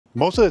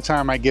Most of the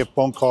time I get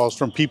phone calls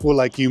from people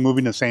like you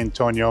moving to San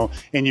Antonio,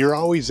 and you're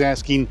always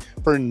asking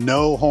for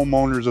no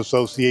homeowners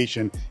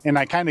association. And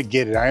I kind of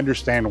get it. I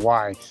understand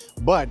why.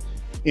 But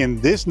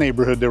in this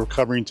neighborhood that we're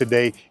covering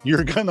today,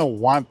 you're gonna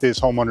want this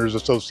homeowners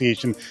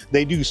association.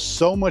 They do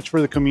so much for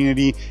the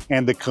community,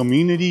 and the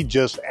community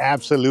just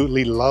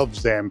absolutely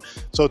loves them.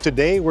 So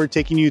today we're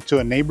taking you to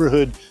a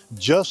neighborhood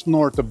just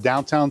north of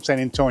downtown San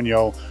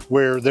Antonio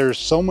where there's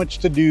so much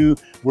to do.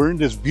 We're in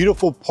this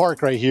beautiful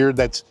park right here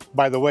that's,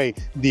 by the way,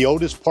 the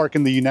oldest park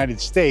in the United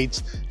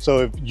States.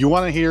 So if you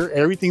want to hear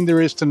everything there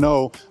is to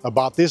know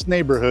about this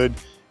neighborhood,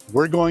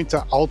 we're going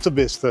to Alta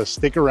Vista.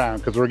 Stick around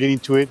because we're getting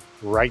to it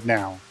right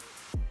now.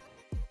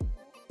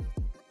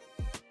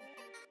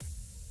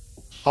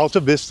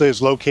 Alta Vista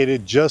is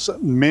located just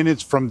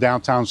minutes from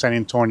downtown San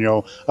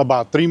Antonio,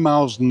 about 3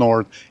 miles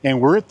north, and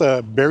we're at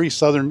the very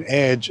southern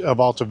edge of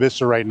Alta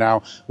Vista right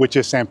now, which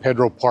is San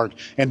Pedro Park.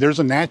 And there's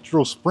a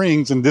natural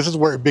springs, and this is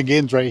where it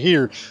begins right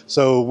here.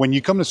 So when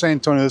you come to San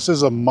Antonio, this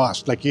is a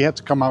must. Like, you have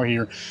to come out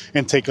here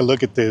and take a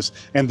look at this.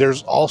 And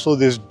there's also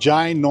this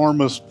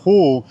ginormous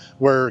pool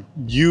where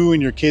you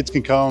and your kids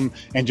can come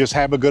and just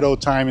have a good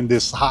old time in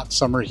this hot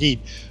summer heat.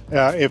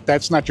 If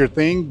that's not your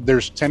thing,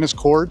 there's tennis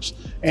courts,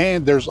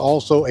 and there's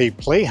also a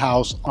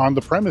playhouse on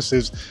the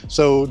premises.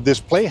 So this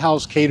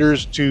playhouse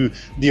caters to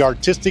the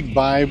artistic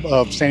vibe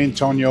of San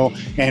Antonio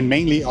and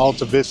mainly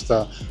Alta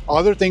Vista.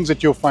 Other things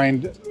that you'll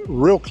find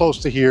real close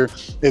to here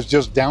is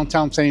just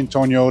downtown San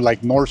Antonio,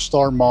 like North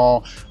Star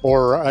Mall,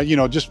 or you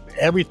know, just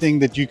everything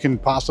that you can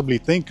possibly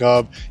think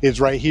of is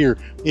right here.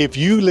 If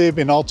you live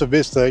in Alta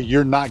Vista,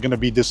 you're not going to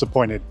be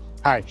disappointed.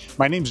 Hi,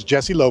 my name is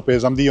Jesse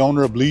Lopez. I'm the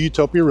owner of Blue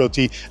Utopia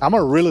Realty. I'm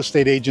a real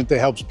estate agent that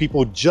helps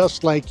people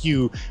just like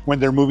you when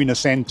they're moving to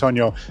San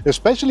Antonio,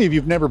 especially if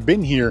you've never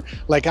been here.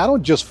 Like, I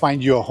don't just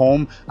find you a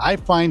home, I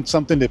find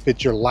something that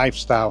fits your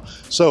lifestyle.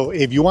 So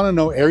if you want to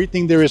know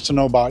everything there is to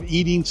know about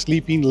eating,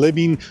 sleeping,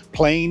 living,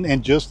 playing,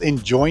 and just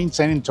enjoying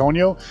San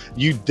Antonio,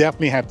 you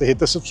definitely have to hit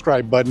the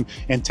subscribe button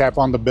and tap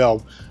on the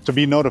bell to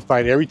be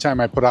notified every time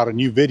I put out a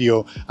new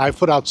video. I've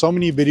put out so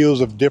many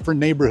videos of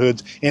different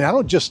neighborhoods, and I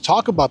don't just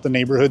talk about the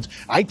neighborhoods,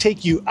 I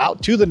take you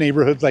out to the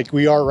neighborhoods like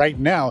we are right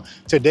now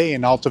today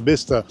in Alta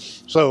Vista.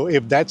 So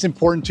if that's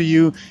important to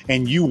you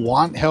and you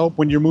want help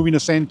when you're moving to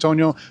San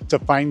Antonio to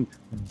find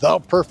the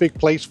perfect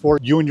place for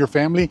you and your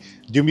family,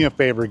 do me a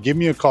favor, give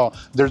me a call.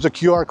 There's a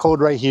QR code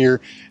right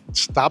here.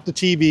 Stop the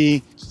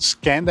TV,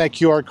 scan that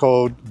QR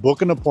code,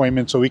 book an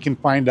appointment so we can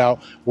find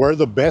out where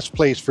the best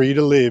place for you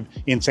to live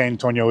in San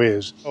Antonio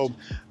is. So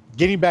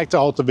getting back to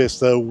Alta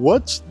Vista,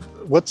 what's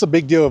the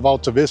big deal of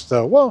Alta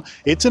Vista? Well,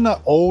 it's in an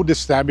old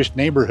established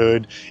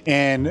neighborhood.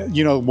 And,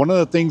 you know, one of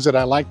the things that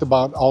I liked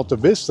about Alta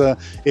Vista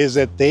is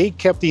that they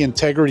kept the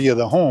integrity of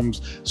the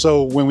homes.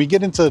 So when we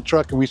get into the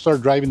truck and we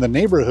start driving the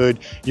neighborhood,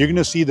 you're going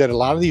to see that a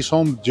lot of these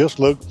homes just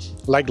look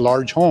like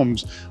large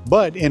homes.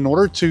 But in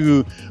order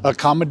to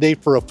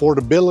accommodate for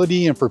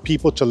affordability and for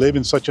people to live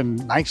in such a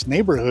nice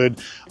neighborhood,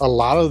 a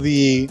lot of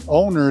the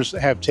owners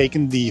have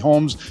taken the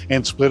homes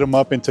and split them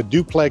up into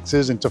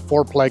duplexes, into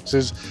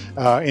fourplexes,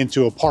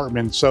 into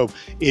apartments. So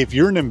if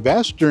you're an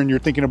investor and you're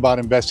thinking about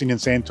investing in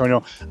San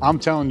Antonio, I'm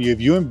telling you, if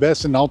you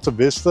invest in Alta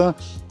Vista,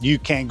 you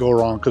can't go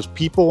wrong, because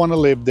people want to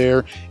live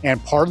there.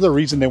 And part of the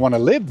reason they want to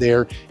live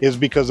there is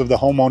because of the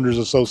homeowners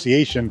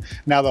association.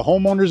 Now, the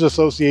homeowners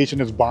association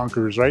is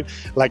bonkers, right?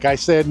 Like I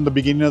said in the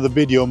beginning of the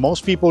video,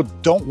 most people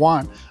don't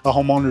want a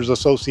homeowners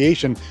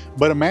association.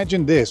 But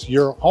imagine this,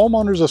 your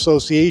homeowners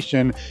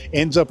association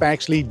ends up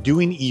actually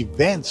doing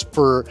events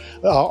for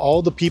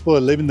all the people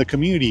that live in the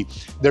community.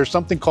 There's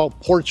something called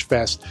Porch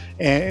Fest.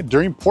 And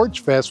during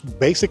Porch Fest,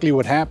 basically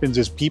what happens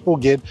is people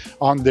get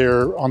on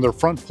their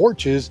front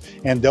porches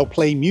and they'll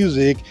play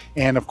music.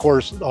 And of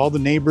course, all the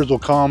neighbors will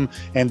come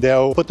and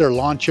they'll put their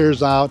lawn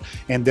chairs out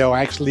and they'll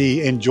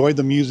actually enjoy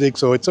the music.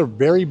 So it's a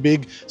very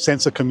big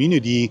sense of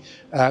community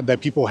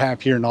that people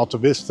have here in Alta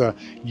Vista.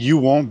 You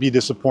won't be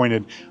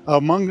disappointed.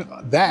 Among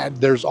that,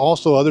 there's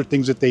also other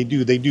things that they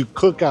do. They do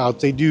cookouts.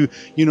 They do,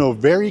 you know,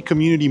 very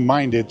community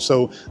minded.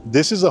 So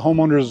this is a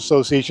homeowners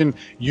association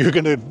you're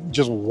going to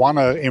just want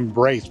to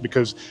embrace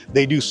because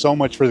they do so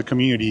much for the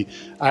community.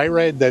 I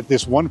read that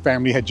this one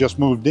family had just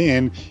moved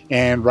in,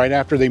 and right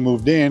after they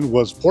moved in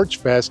was Porch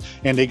Fest,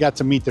 and they got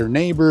to meet their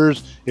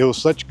neighbors. It was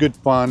such good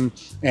fun,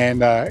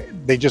 and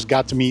they just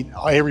got to meet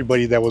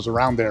everybody that was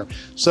around there.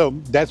 So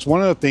that's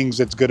one of the things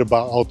that's good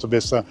about Alta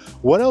Vista.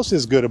 What else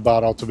is good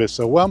about Alta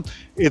Vista? Well,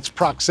 it's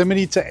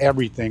proximity to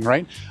everything,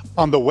 right?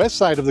 On the west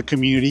side of the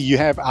community, you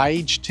have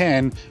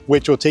IH-10,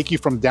 which will take you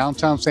from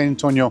downtown San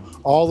Antonio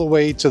all the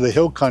way to the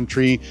hill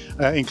country,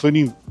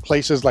 including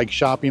places like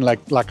shopping like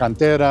La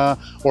Cantera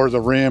or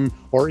the Rim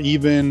or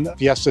even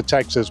Fiesta,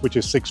 Texas, which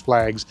is Six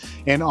Flags.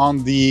 And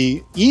on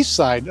the east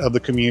side of the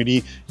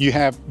community, you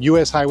have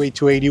US Highway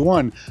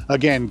 281.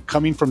 Again,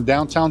 coming from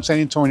downtown San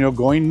Antonio,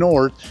 going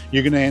north,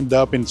 you're going to end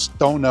up in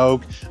Stone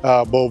Oak,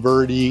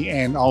 Verde,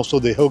 and also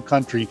the Hill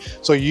Country.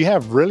 So you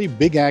have really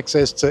big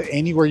access to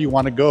anywhere you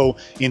want to go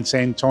in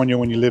San Antonio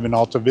when you live in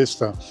Alta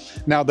Vista.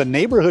 Now, the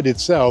neighborhood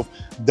itself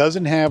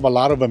doesn't have a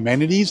lot of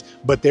amenities,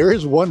 but there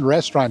is one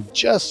restaurant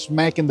just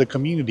smack in the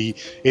community.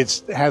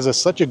 It has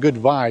such a good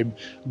vibe.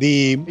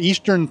 The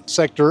eastern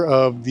sector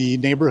of the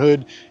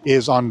neighborhood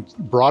is on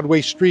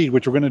Broadway Street,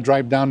 which we're going to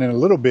drive down in a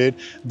little bit.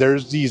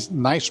 There's these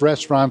nice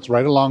restaurants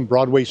right along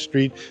Broadway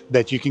Street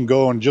that you can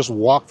go and just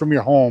walk from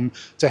your home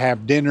to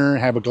have dinner,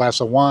 have a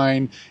glass of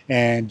wine,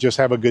 and just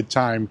have a good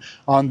time.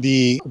 On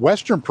the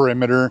western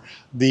perimeter,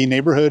 the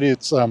neighborhood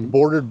is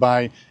bordered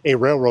by a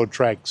railroad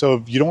track. So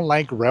if you don't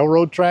like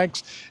railroad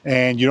tracks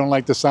and you don't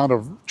like the sound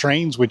of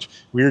trains, which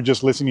we were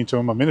just listening to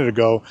them a minute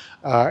ago,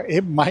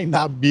 it might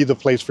not be the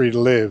place for you to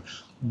live.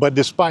 But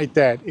despite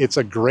that, it's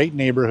a great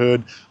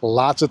neighborhood,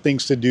 lots of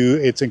things to do.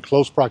 It's in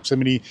close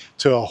proximity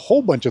to a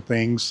whole bunch of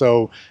things,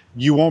 so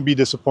you won't be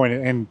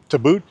disappointed. And to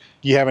boot,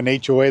 you have an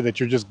HOA that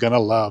you're just gonna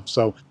love.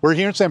 So we're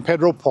here in San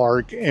Pedro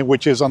Park,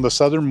 which is on the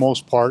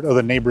southernmost part of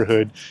the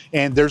neighborhood.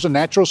 And there's a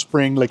natural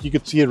spring, like you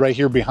could see it right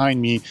here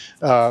behind me,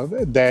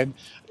 that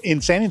in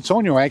San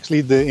Antonio,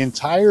 actually, the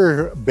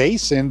entire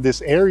basin,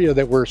 this area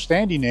that we're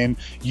standing in,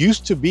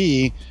 used to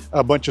be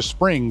a bunch of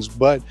springs,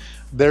 but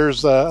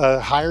there's a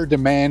higher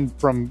demand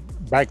from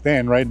back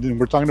then, right? And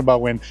we're talking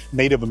about when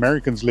Native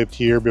Americans lived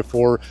here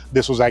before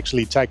this was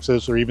actually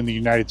Texas or even the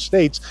United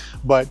States.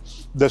 But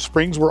the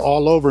springs were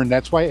all over, and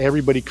that's why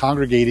everybody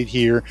congregated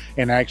here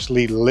and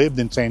actually lived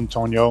in San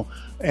Antonio.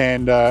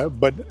 And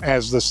but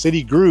as the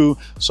city grew,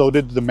 so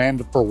did the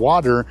demand for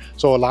water.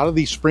 So a lot of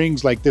these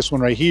springs, like this one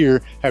right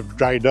here, have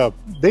dried up.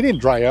 They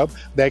didn't dry up,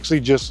 they actually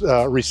just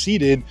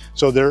receded.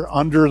 So they're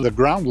under the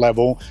ground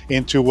level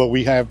into what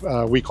we have,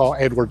 we call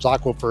Edwards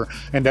Aquifer,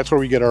 and that's where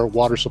we get our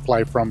water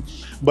supply from.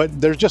 But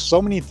there's just so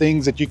many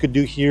things that you could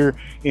do here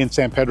in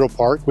San Pedro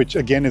Park, which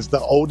again is the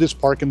oldest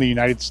park in the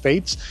United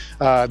States.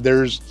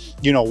 There's,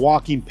 you know,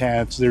 walking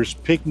paths, there's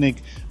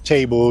picnic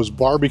tables,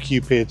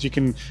 barbecue pits. You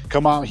can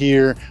come out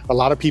here. A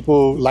lot of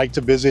people like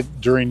to visit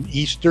during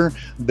Easter.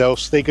 They'll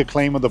stake a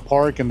claim of the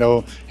park and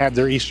they'll have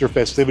their Easter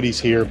festivities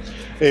here.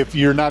 If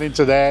you're not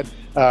into that,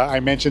 I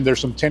mentioned there's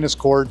some tennis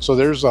courts. So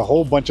there's a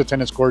whole bunch of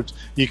tennis courts.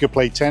 You could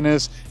play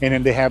tennis, and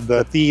then they have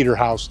the theater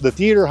house. The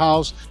theater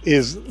house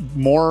is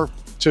more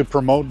to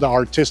promote the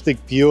artistic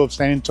view of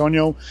San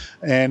Antonio.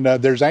 And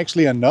there's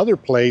actually another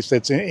place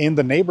that's in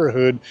the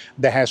neighborhood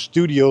that has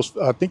studios.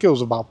 I think it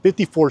was about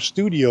 54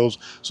 studios.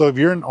 So if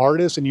you're an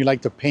artist and you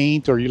like to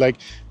paint or you like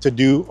to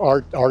do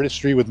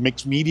artistry with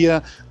mixed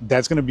media,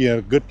 that's going to be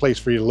a good place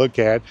for you to look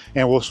at.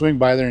 And we'll swing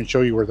by there and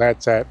show you where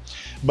that's at.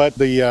 But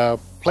the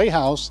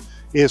Playhouse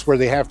is where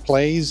they have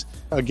plays,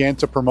 again,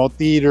 to promote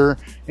theater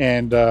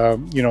and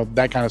you know,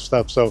 that kind of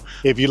stuff. So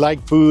if you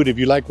like food, if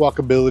you like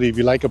walkability, if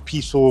you like a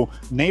peaceful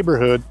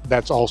neighborhood,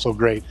 that's also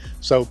great.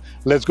 So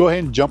let's go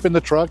ahead and jump in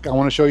the truck. I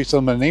want to show you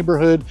some of the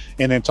neighborhood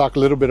and then talk a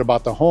little bit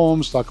about the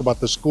homes, talk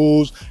about the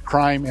schools,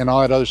 crime, and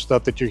all that other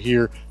stuff that you're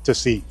here to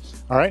see.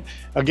 All right.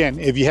 Again,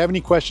 if you have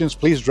any questions,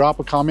 please drop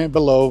a comment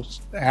below,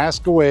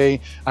 ask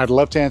away. I'd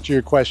love to answer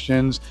your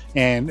questions.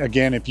 And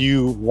again, if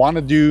you want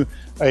to do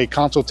a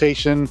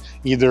consultation,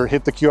 either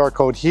hit the QR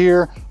code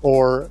here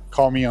or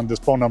call me on this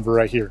phone number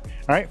right here.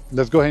 All right,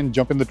 let's go ahead and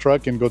jump in the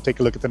truck and go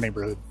take a look at the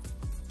neighborhood.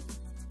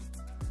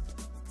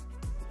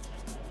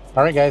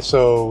 All right, guys,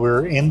 so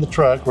we're in the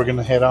truck. We're going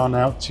to head on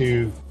out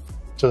to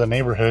the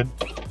neighborhood.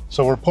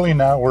 So we're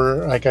pulling out.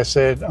 We're, like I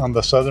said, on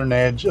the southern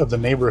edge of the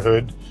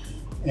neighborhood.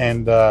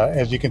 And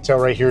as you can tell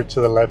right here to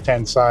the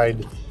left-hand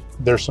side,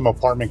 there's some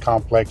apartment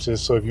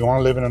complexes. So if you want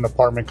to live in an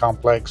apartment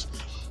complex,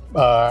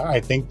 I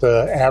think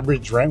the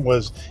average rent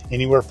was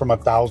anywhere from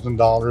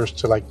 $1,000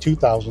 to like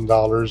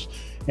 $2,000.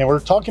 And we're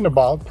talking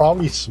about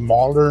probably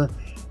smaller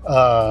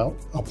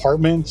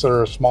apartments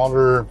or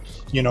smaller,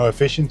 you know,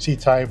 efficiency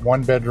type,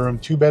 1 bedroom,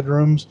 2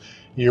 bedrooms.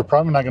 You're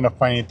probably not going to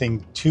find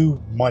anything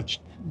too much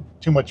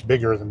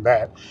bigger than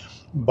that.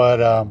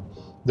 But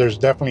there's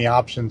definitely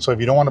options. So if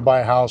you don't want to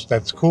buy a house,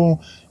 that's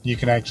cool. You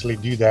can actually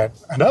do that.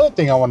 Another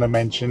thing I want to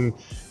mention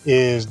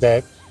is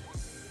that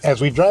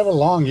as we drive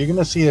along, you're going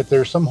to see that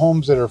there's some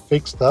homes that are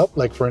fixed up.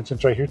 Like for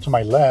instance, right here to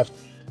my left,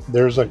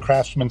 there's a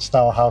craftsman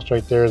style house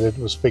right there that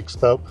was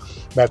fixed up.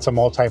 That's a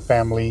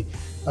multifamily.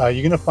 You're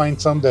going to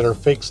find some that are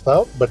fixed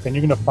up, but then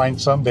you're going to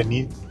find some that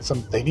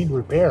need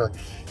repair.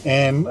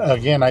 And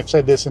again, I've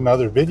said this in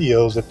other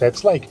videos that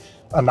that's like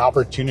an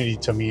opportunity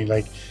to me.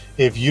 Like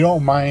if you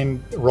don't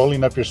mind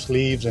rolling up your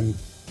sleeves and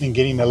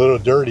getting a little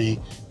dirty,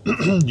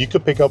 you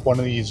could pick up one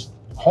of these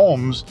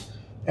homes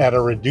at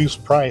a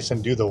reduced price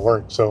and do the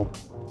work. So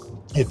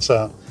it's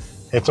a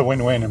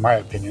win-win in my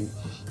opinion.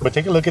 But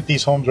take a look at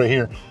these homes right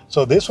here.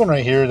 So this one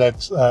right here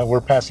that's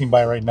we're passing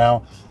by right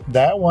now,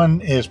 that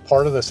one is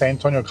part of the San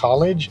Antonio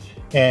College,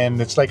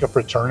 and it's like a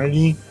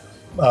fraternity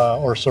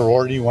or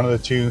sorority, one of the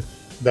two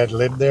that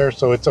live there.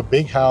 So it's a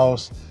big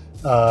house.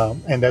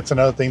 And that's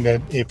another thing,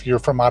 that if you're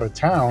from out of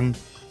town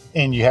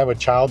and you have a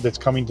child that's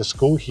coming to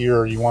school here,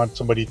 or you want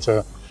somebody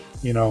to,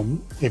 you know,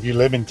 if you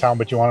live in town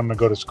but you want them to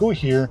go to school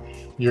here,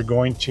 you're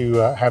going to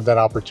have that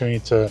opportunity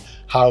to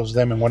house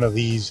them in one of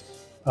these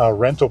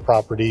rental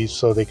properties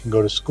so they can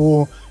go to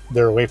school.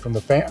 They're away from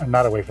the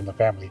not away from the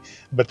family,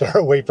 but they're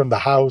away from the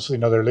house. You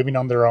know, they're living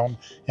on their own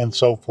and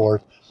so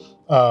forth.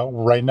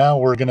 Right now,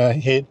 we're gonna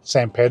hit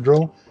San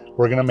Pedro.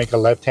 We're gonna make a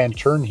left-hand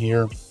turn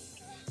here,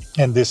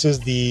 and this is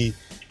the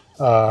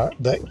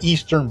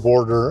eastern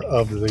border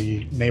of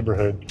the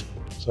neighborhood.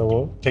 So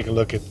we'll take a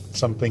look at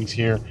some things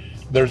here.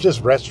 There's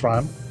this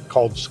restaurant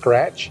called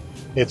Scratch.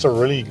 It's a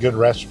really good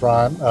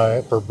restaurant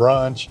for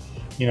brunch.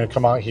 You know,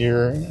 come out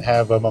here,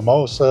 have a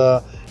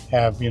mimosa,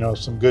 have, you know,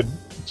 some good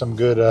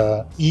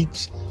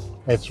eats.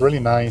 It's really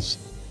nice.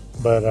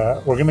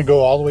 But we're gonna go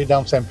all the way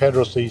down San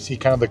Pedro, so you see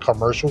kind of the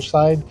commercial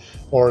side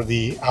or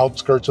the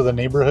outskirts of the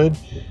neighborhood,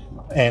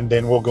 and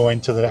then we'll go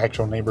into the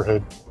actual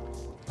neighborhood.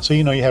 So,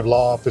 you know, you have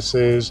law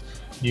offices,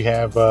 you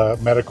have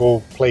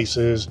medical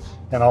places,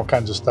 and all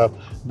kinds of stuff.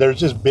 There's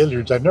this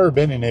billiards. I've never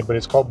been in it, but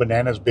it's called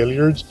Bananas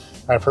Billiards.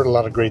 I've heard a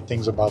lot of great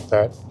things about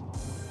that.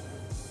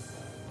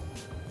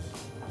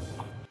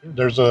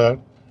 There's a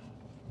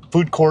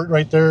food court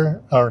right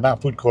there, or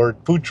not food court,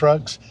 food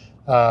trucks.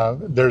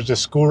 There's this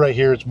school right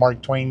here. It's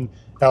Mark Twain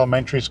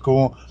Elementary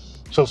School.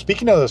 So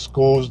speaking of the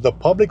schools, the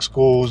public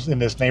schools in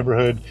this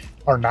neighborhood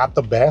are not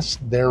the best.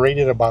 They're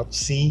rated about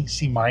C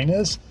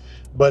minus,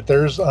 but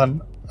there's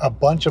a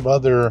bunch of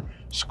other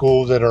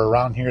schools that are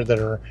around here that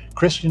are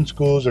Christian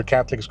schools or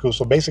Catholic schools.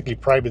 So basically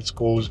private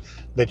schools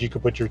that you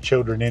could put your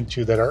children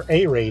into that are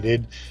A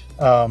rated.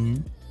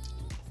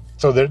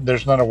 So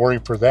there's not a worry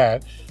for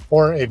that.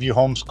 Or if you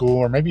homeschool,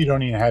 or maybe you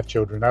don't even have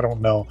children, I don't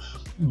know.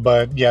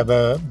 But yeah,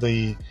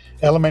 the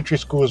elementary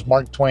school is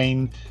Mark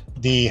Twain,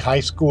 the high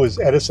school is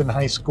Edison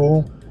High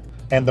School,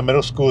 and the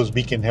middle school is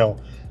Beacon Hill.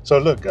 So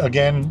look,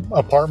 again,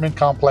 apartment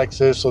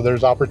complexes, so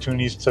there's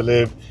opportunities to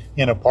live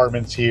in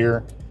apartments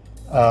here.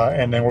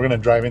 And then we're gonna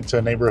drive into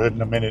a neighborhood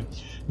in a minute.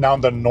 Now,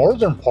 the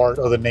northern part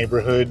of the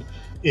neighborhood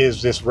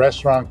is this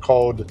restaurant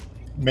called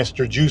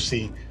Mr.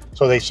 Juicy.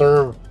 So they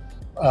serve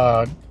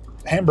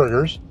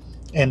hamburgers,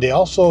 and they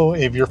also,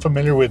 if you're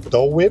familiar with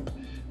Dole Whip,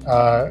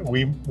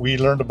 we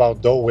learned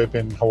about Dole Whip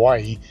in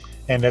Hawaii,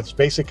 and it's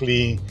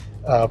basically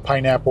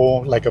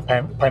pineapple, like a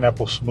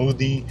pineapple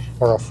smoothie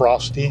or a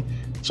frosty.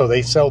 So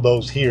they sell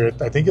those here.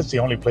 I think it's the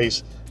only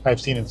place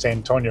I've seen in San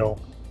Antonio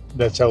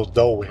that sells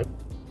Dole Whip.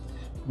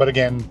 But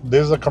again,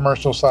 this is the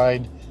commercial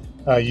side.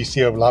 You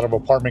see a lot of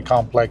apartment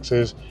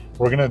complexes.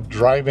 We're gonna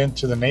drive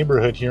into the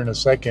neighborhood here in a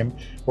second.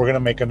 We're gonna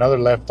make another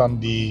left on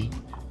the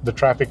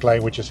traffic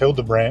light, which is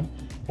Hildebrandt,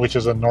 which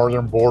is the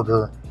northern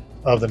border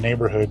of the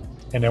neighborhood.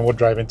 And then we'll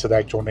drive into the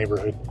actual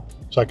neighborhood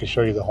so I can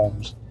show you the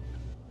homes.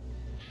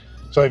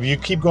 So if you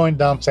keep going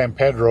down San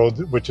Pedro,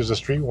 which is the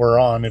street we're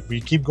on, if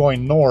you keep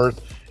going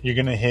north, you're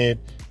gonna hit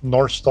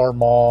North Star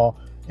Mall,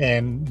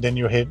 and then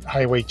you hit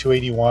Highway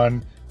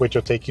 281, which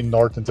will take you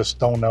north into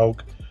Stone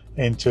Oak,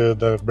 into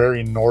the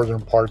very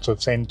northern parts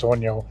of San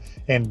Antonio,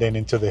 and then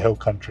into the hill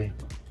country.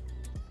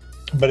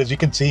 But as you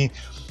can see,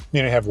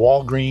 you know, you have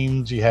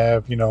Walgreens, you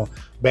have, you know,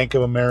 Bank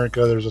of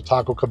America, there's a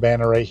Taco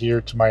Cabana right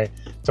here to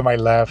my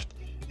left,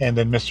 and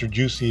then Mr.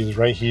 Juicy is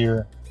right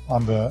here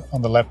on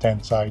the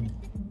left-hand side.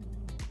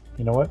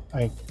 You know what?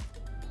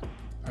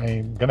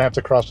 I'm gonna have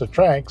to cross the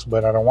tracks,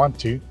 but I don't want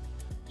to,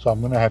 so I'm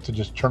gonna have to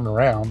just turn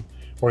around.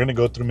 We're gonna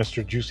go through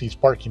Mr. Juicy's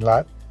parking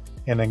lot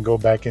and then go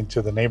back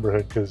into the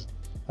neighborhood because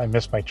I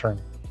missed my turn.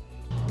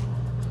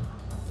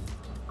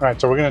 All right,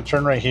 so we're gonna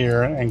turn right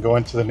here and go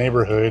into the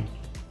neighborhood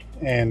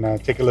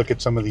and take a look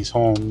at some of these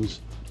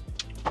homes.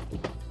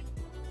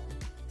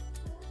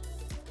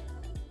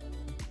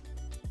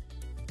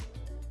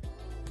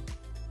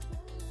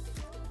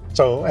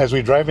 So as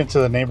we drive into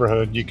the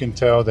neighborhood, you can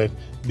tell that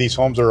these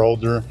homes are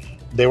older.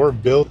 They were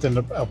built in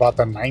about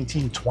the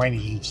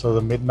 1920s, so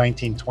the mid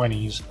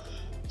 1920s.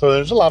 So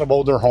there's a lot of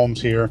older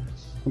homes here,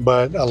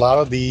 but a lot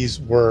of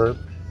these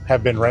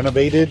have been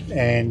renovated,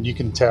 and you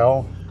can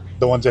tell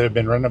the ones that have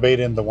been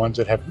renovated and the ones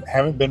that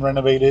haven't been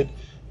renovated.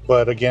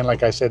 But again,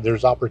 like I said,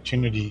 there's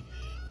opportunity.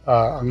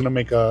 I'm gonna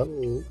make a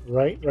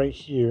right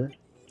here.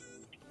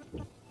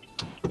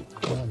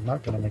 Well, I'm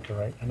not gonna make a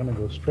right. I'm gonna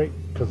go straight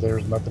because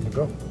there's nothing to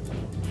go.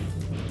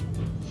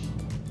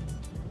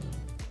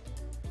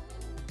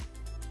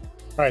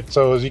 All right,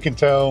 so as you can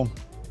tell,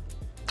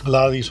 a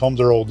lot of these homes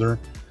are older,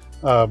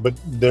 but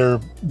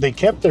they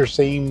kept the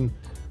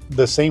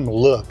same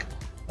look.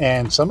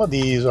 And some of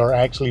these are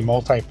actually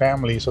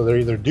multi-family, so they're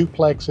either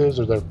duplexes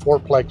or they're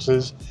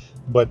fourplexes,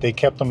 but they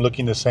kept them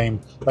looking the same.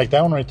 Like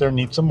that one right there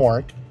needs some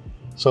work.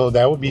 So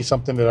that would be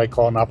something that I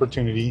call an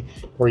opportunity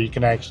where you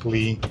can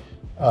actually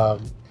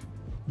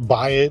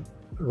buy it,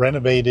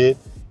 renovate it,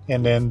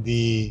 and then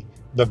the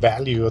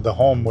value of the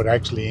home would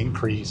actually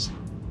increase.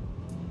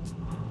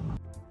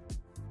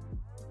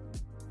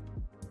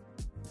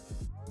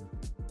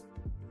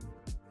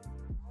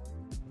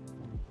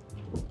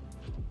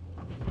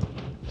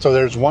 So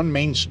there's one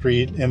main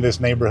street in this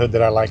neighborhood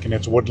that I like, and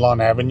it's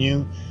Woodlawn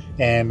Avenue.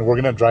 and we're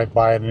gonna drive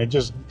by it,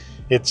 and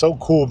it's so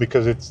cool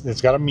because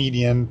it's got a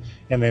median,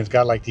 and then it's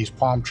got like these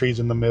palm trees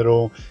in the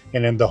middle,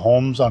 and then the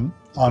homes on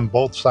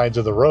both sides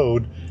of the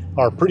road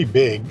are pretty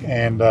big,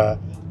 and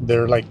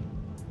they're like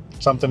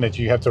something that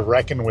you have to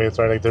reckon with,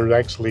 right? Like they're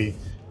actually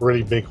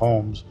really big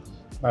homes.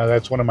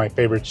 That's one of my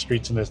favorite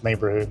streets in this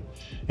neighborhood.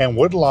 And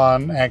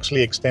Woodlawn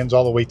actually extends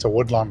all the way to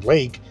Woodlawn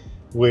Lake,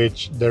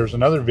 which there's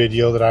another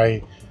video that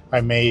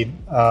I made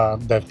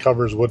that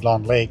covers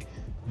Woodlawn Lake,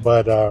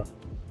 but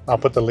I'll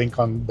put the link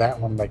on that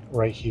one like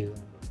right here.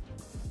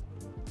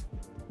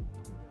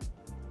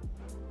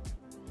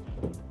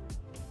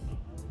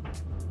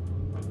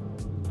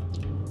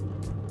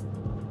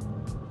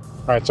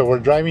 All right, so we're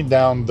driving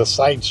down the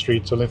side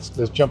street, so let's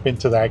jump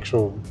into the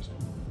actual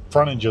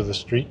frontage of the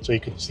street so you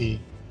can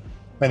see,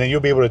 and then you'll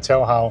be able to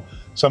tell how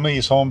some of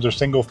these homes are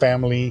single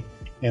family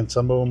and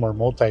some of them are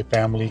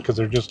multi-family because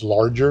they're just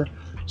larger.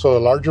 So the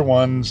larger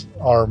ones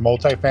are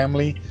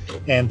multi-family,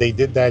 and they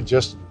did that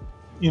just,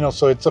 you know,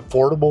 so it's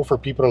affordable for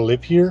people to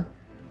live here.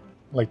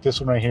 Like this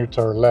one right here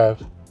to our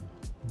left,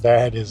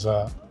 that is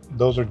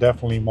those are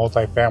definitely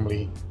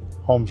multi-family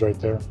homes right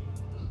there.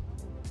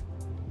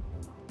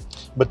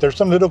 But there's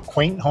some little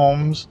quaint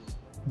homes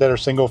that are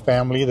single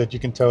family that you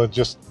can tell it's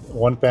just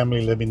one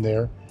family living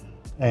there,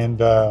 and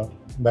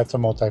that's a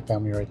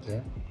multi-family right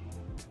there.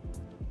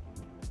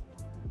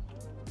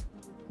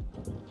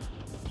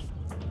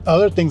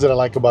 Other things that I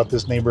like about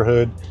this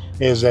neighborhood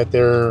is that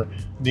they're,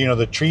 you know,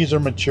 the trees are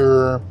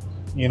mature,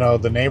 you know,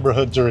 the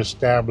neighborhoods are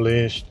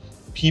established,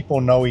 people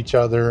know each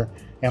other,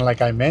 and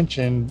like I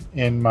mentioned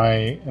in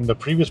the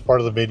previous part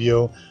of the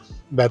video,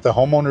 that the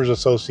homeowners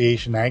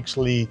association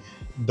actually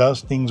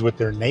does things with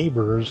their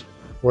neighbors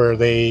where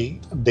they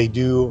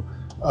do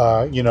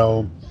you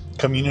know,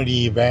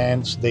 community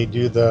events. They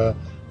do the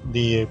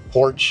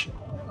porch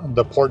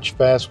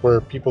fest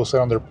where people sit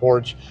on their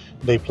porch,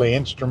 they play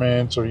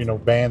instruments, or, you know,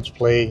 bands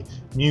play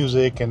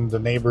music, and the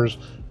neighbors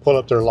pull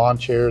up their lawn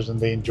chairs and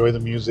they enjoy the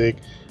music.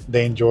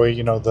 They enjoy,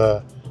 you know,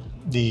 the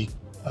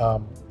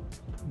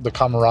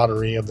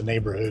camaraderie of the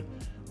neighborhood.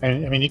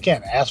 And I mean, you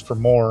can't ask for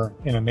more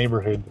in a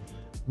neighborhood.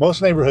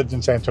 Most neighborhoods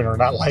in San Antonio are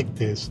not like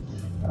this,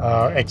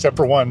 except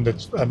for one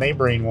that's a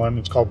neighboring one.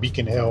 It's called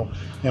Beacon Hill,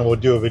 and we'll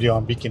do a video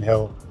on Beacon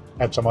Hill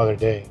at some other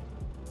day.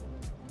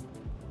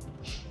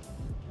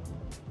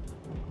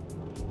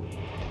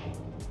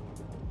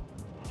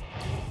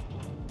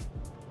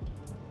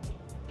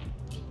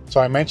 So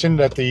I mentioned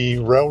that the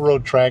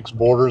railroad tracks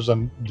borders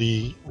on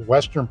the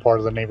western part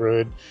of the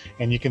neighborhood,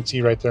 and you can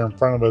see right there in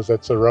front of us,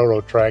 that's the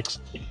railroad tracks.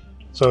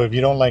 So if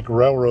you don't like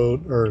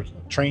railroad or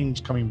trains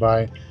coming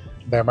by,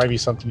 that might be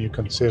something you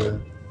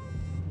consider.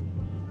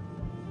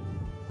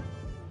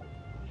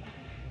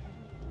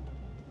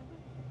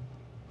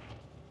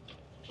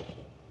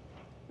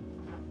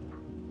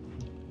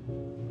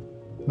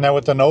 Now,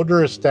 with an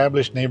older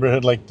established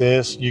neighborhood like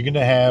this, you're going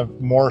to have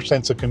more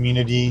sense of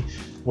community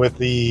with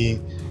the,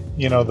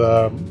 you know,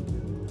 the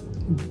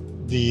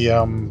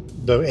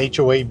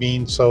HOA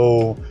being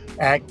so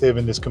active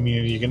in this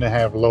community. You're going to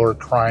have lower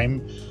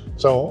crime.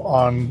 So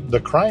on the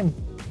crime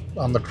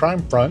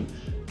front,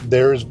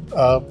 there's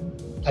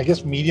I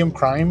guess medium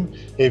crime.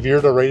 If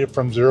you're to rate it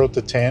from 0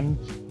 to 10,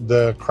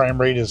 the crime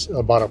rate is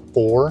about a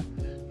 4.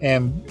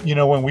 And you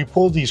know, when we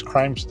pull these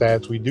crime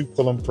stats, we do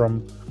pull them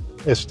from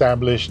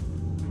established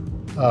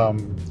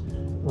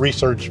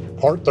research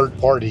third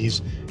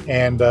parties,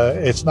 and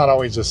it's not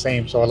always the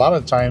same. So a lot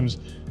of times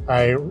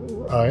I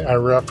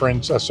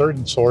reference a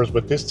certain source,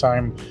 but this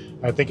time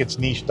I think it's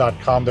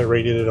niche.com that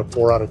rated it a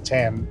 4 out of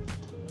 10.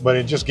 But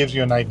it just gives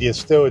you an idea.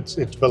 Still, it's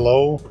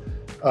below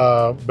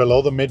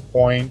the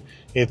midpoint.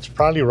 It's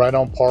probably right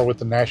on par with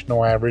the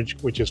national average,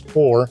 which is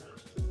 4.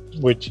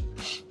 Which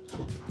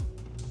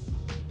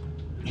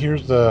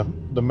here's the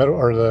middle,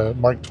 or the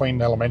Mark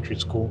Twain Elementary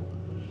School,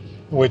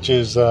 which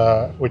is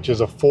a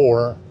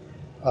 4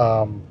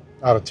 out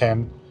of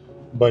 10.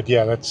 But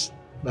yeah, that's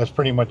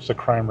pretty much the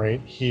crime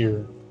rate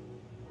here.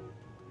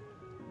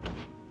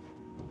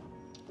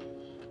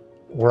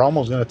 We're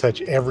almost going to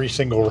touch every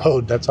single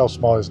road. That's how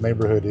small this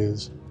neighborhood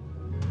is.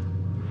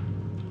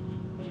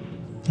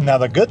 Now,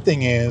 the good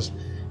thing is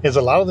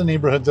a lot of the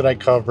neighborhoods that I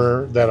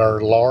cover that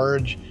are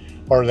large,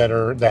 or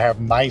that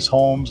have nice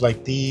homes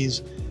like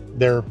these,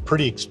 they're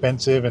pretty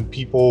expensive, and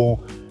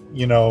people,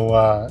 you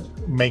know,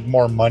 make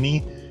more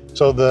money.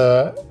 So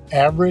the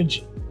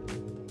average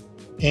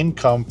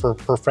income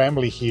per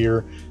family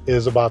here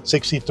is about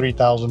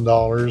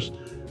 $63,000.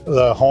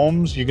 The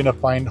homes, you're going to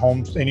find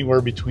homes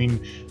anywhere between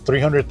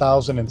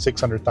 $300,000 and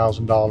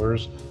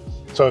 $600,000.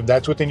 So if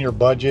that's within your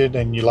budget,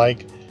 and you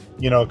like,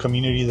 you know, a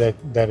community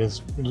that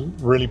is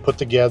really put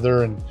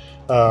together and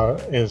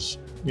is,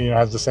 you know,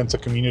 has the sense of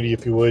community,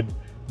 if you would,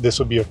 this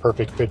would be a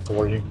perfect fit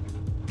for you.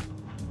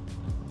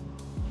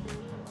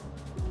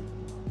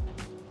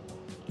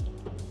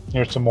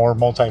 Here's some more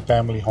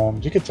multifamily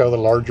homes. You can tell the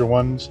larger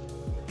ones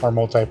are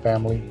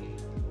multifamily.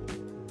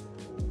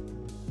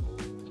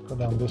 Go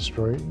down this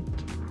street.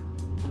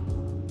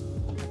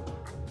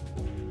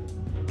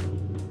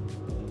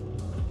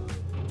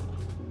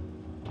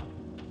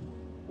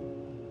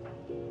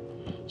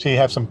 So you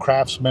have some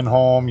craftsman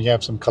home, you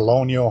have some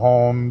colonial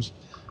homes,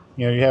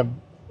 you know, you have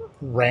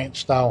ranch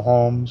style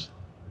homes,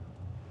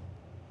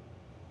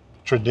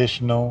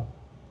 traditional.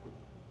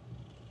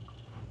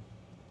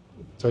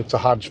 So it's a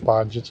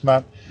hodgepodge. It's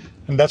not,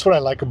 and that's what I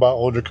like about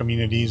older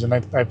communities. And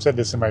I've said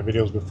this in my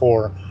videos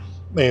before,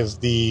 is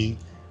the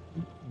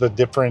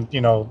different,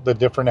 you know, the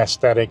different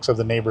aesthetics of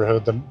the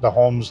neighborhood. The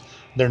homes,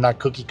 they're not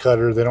cookie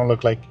cutter. They don't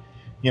look like,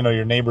 you know,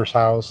 your neighbor's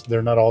house.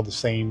 They're not all the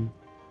same.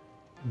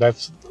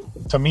 That's,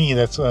 to me,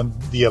 that's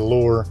the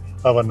allure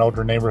of an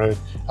older neighborhood.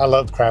 I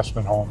love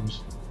craftsman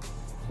homes.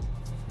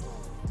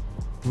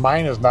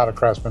 Mine is not a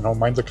craftsman home.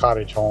 Mine's a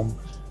cottage home,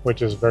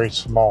 which is very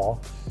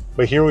small.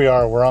 But here we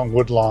are, we're on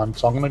Woodlawn.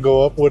 So I'm gonna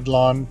go up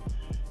Woodlawn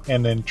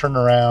and then turn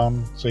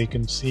around so you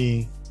can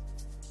see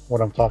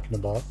what I'm talking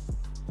about.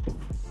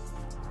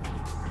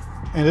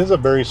 And it is a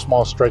very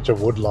small stretch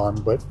of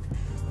Woodlawn, but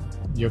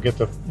you'll get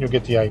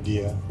the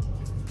idea.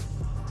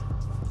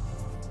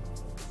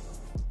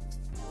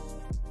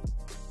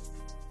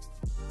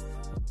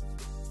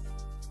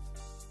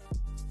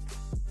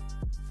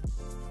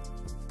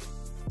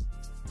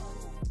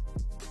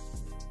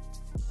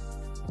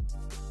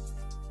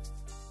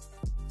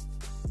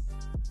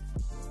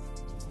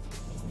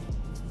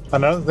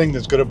 Another thing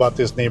that's good about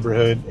this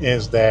neighborhood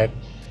is that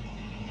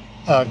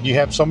you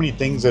have so many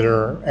things that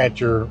are at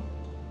your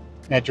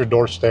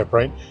doorstep,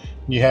 right?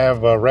 You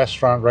have a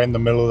restaurant right in the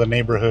middle of the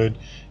neighborhood.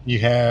 You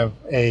have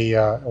a,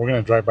 we're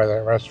gonna drive by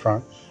that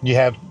restaurant. You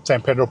have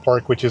San Pedro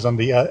Park, which is on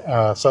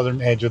the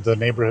southern edge of the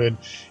neighborhood.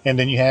 And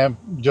then you have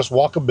just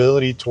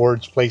walkability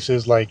towards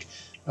places like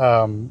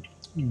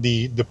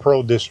the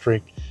Pearl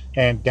District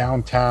and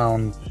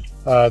downtown.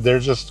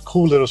 There's this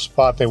cool little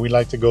spot that we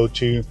like to go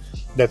to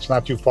that's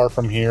not too far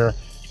from here.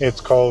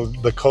 It's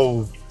called the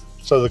Cove.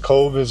 So the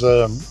Cove is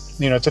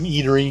you know, it's an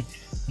eatery,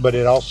 but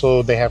it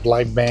also, they have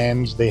live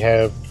bands. They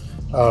have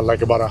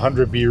like about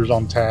 100 beers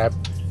on tap,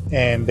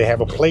 and they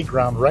have a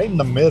playground right in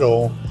the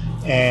middle.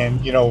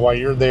 And you know, while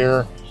you're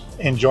there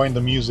enjoying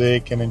the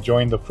music and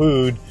enjoying the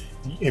food,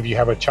 if you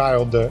have a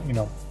child, you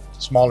know,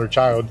 smaller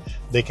child,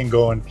 they can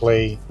go and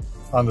play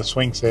on the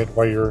swing set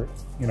while you're,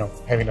 you know,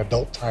 having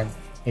adult time,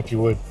 if you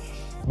would.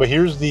 But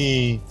here's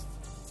the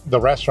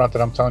restaurant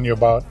that I'm telling you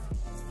about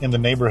in the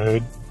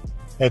neighborhood.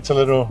 It's a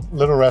little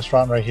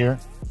restaurant right here.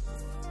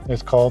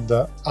 It's called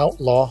the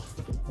Outlaw.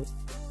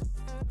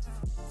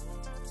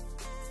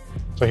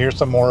 So here's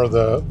some more of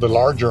the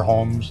larger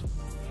homes,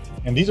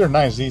 and these are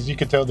nice. These, you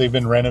can tell they've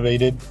been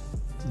renovated.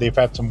 They've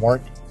had some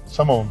work.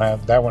 Some of them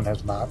have. That one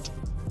has not.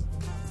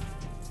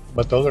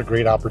 But those are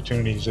great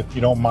opportunities if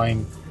you don't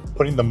mind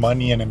putting the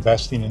money and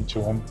investing into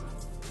them.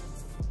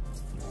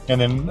 And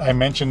then I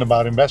mentioned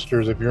about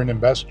investors. If you're an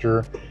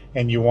investor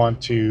and you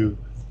want to,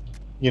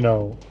 you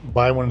know,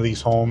 buy one of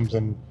these homes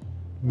and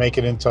make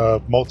it into a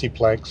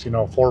multiplex, you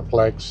know,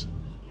 fourplex,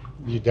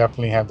 you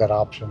definitely have that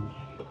option.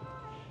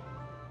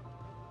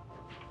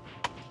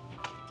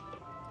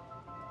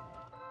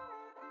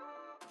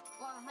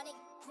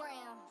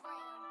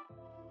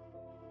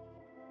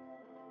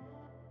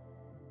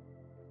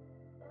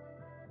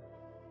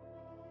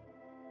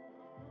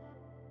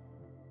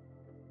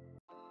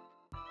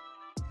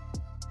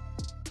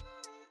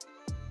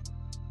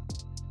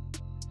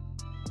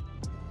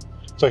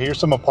 So here's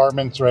some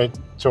apartments right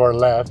to our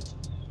left.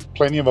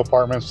 Plenty of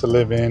apartments to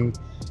live in.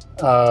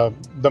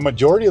 The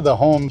majority of the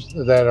homes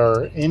that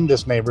are in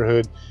this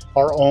neighborhood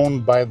are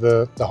owned by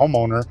the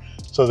homeowner,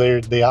 so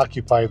they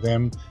occupy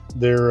them.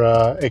 They're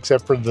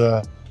except for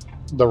the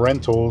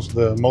rentals,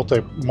 the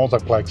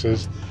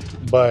multiplexes.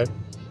 But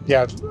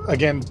yeah,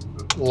 again,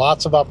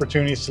 lots of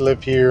opportunities to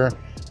live here.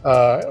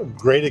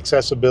 Great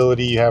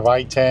accessibility. You have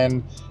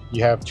I-10,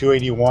 you have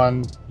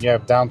 281, you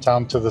have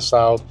downtown to the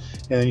south,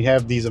 and then you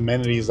have these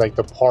amenities like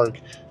the park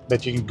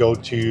that you can go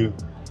to,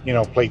 you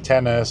know, play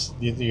tennis.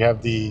 You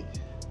have the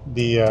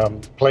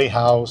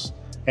playhouse,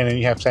 and then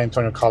you have San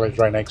Antonio College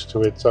right next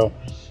to it. So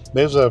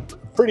there's a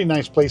pretty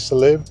nice place to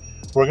live.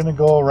 We're gonna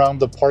go around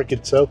the park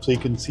itself so you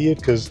can see it,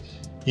 because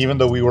even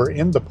though we were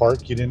in the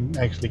park, you didn't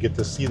actually get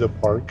to see the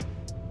park.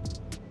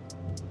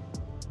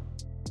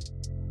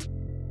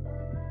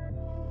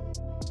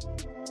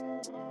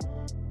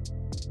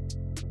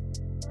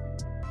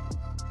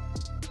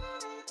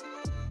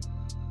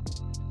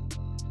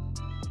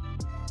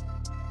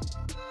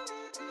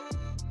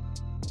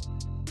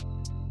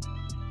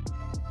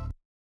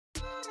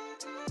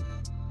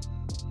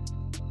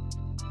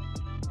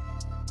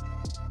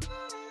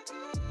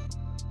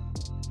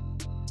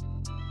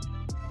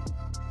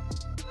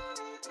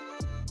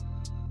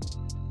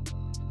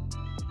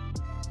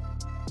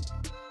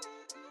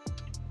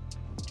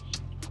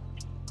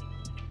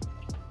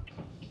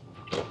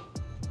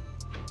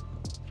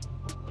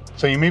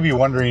 So you may be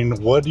wondering,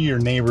 what do your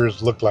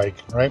neighbors look like,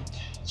 right?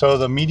 So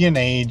the median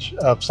age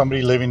of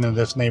somebody living in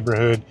this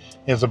neighborhood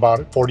is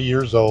about 40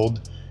 years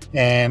old,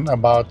 and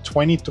about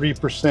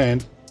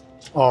 23%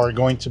 are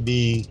going to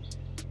be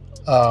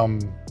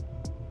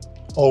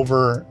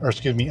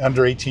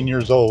under 18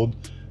 years old.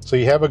 So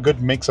you have a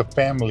good mix of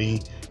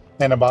family.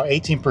 and about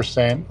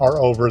 18% are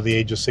over the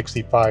age of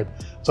 65.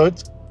 So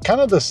it's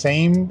kind of the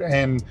same,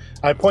 and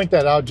I point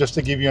that out just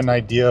to give you an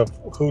idea of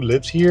who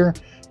lives here,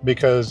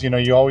 because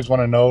you always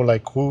want to know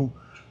like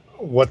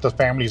what the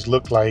families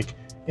look like.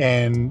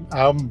 And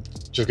I'm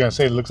just gonna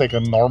say it looks like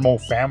a normal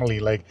family.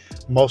 Like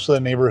most of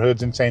the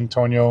neighborhoods in San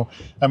Antonio,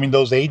 I mean,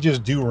 those ages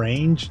do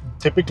range.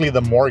 Typically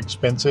the more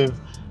expensive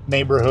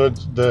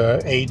neighborhoods,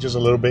 the age is a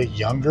little bit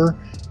younger,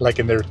 like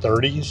in their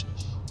 30s,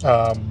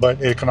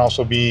 but it can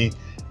also be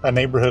a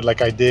neighborhood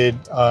like I did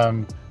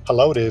on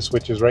Helotes,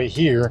 which is right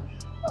here.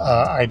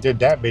 I did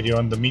that video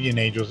and the median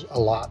age was a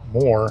lot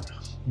more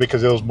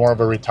because it was more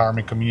of a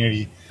retirement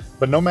community.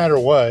 But no matter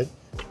what,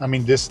 I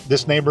mean,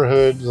 this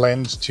neighborhood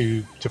lends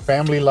to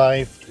family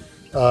life,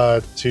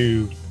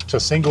 to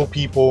single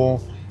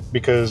people,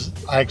 because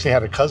I actually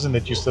had a cousin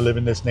that used to live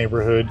in this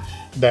neighborhood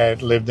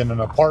that lived in an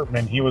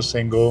apartment. He was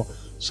single.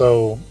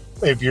 So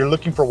if you're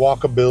looking for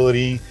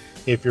walkability,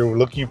 if you're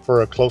looking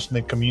for a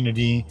close-knit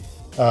community,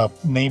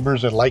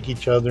 neighbors that like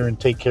each other and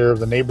take care of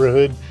the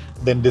neighborhood,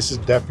 then this is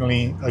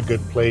definitely a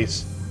good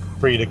place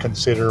for you to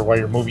consider while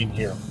you're moving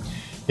here.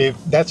 If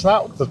that's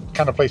not the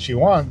kind of place you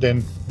want,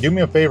 then do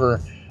me a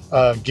favor.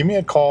 Give me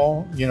a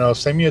call,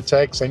 send me a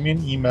text, send me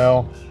an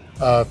email,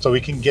 so we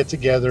can get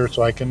together,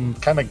 so I can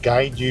kind of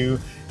guide you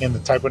in the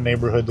type of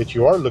neighborhood that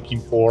you are looking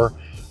for.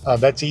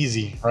 That's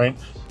easy, right?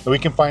 We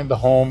can find the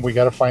home. We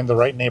got to find the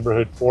right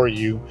neighborhood for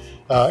you.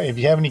 If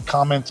you have any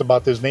comments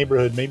about this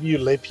neighborhood, maybe you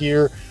live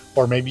here,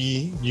 or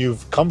maybe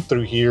you've come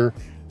through here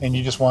and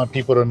you just want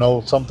people to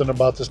know something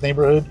about this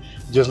neighborhood,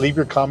 just leave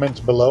your comments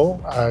below.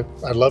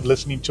 I love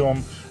listening to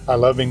them. I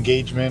love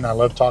engagement. I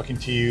love talking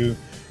to you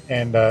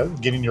and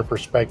getting your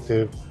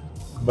perspective.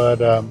 But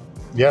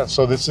yeah,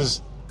 so this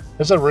is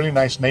a really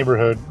nice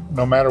neighborhood,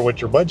 no matter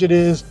what your budget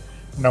is,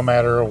 no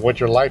matter what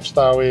your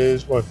lifestyle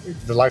is. Well,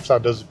 the lifestyle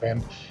does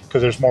depend,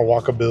 because there's more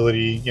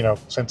walkability,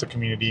 sense of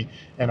community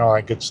and all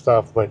that good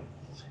stuff. But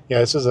yeah,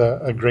 this is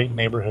a great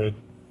neighborhood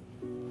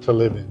to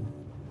live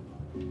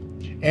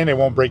in, and it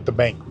won't break the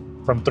bank.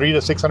 From 300,000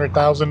 to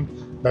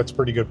 600,000, that's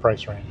pretty good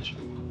price range.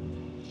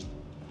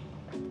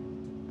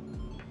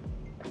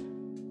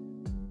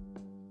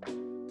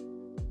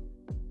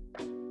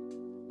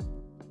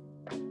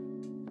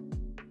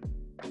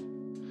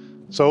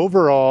 So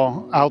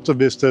overall, Alta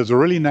Vista is a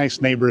really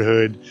nice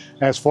neighborhood.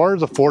 As far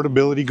as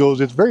affordability goes,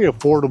 it's very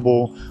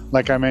affordable.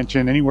 Like I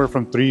mentioned, anywhere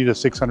from $300,000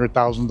 to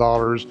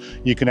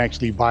 $600,000, you can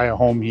actually buy a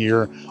home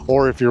here.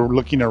 Or if you're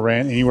looking to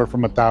rent, anywhere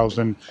from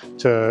 $1,000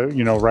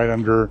 to right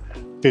under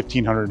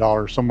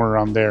 $1,500, somewhere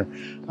around there.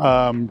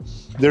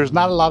 There's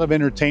not a lot of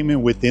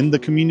entertainment within the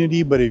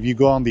community, but if you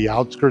go on the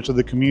outskirts of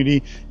the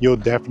community, you'll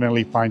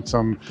definitely find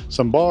some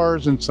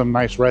bars and some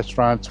nice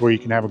restaurants where you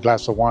can have a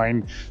glass of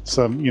wine,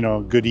 some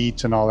good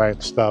eats and all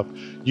that stuff.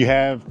 You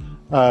have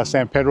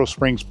San Pedro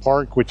Springs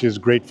Park, which is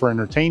great for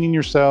entertaining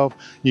yourself.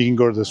 You can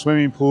go to the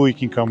swimming pool, you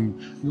can come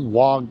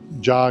walk,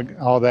 jog,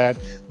 all that.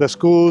 The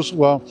schools,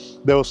 well,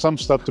 there was some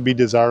stuff to be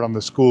desired on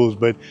the schools,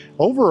 but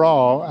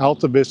overall,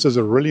 Alta Vista is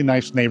a really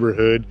nice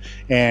neighborhood,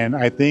 and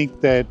I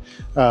think that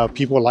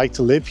people like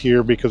to live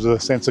here because of the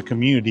sense of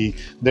community.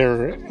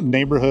 Their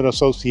neighborhood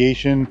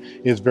association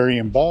is very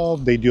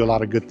involved. They do a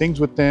lot of good things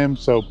with them,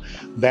 so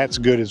that's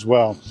good as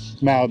well.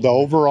 Now, the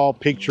overall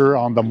picture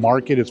on the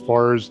market as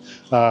far as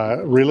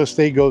real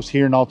estate goes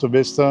here in Alta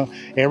Vista,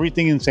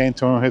 everything in San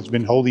Antonio has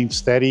been holding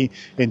steady.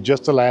 In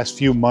just the last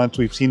few months,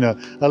 we've seen a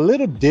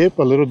little dip,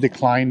 a little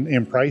decline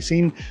in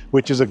pricing,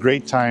 which is a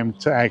great time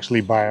to actually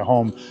buy a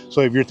home.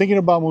 So if you're thinking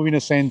about moving to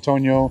San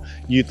Antonio,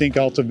 you think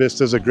Alta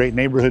Vista is a great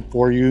neighborhood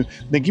for you,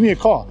 then give me a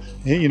call.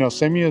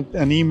 Send me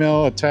an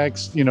email, a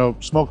text,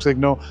 smoke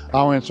signal.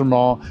 I'll answer them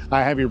all.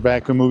 I have your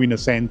back when moving to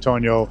San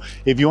Antonio.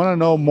 If you want to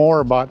know more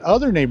about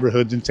other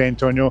neighborhoods in San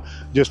Antonio,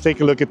 just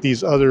take a look at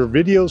these other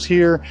videos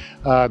here.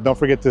 Don't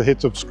forget to hit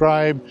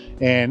subscribe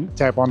and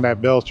tap on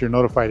that bell so you're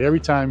notified every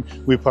time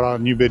we put out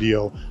a new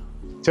video.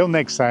 Till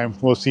next time,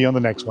 we'll see you on the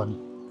next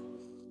one.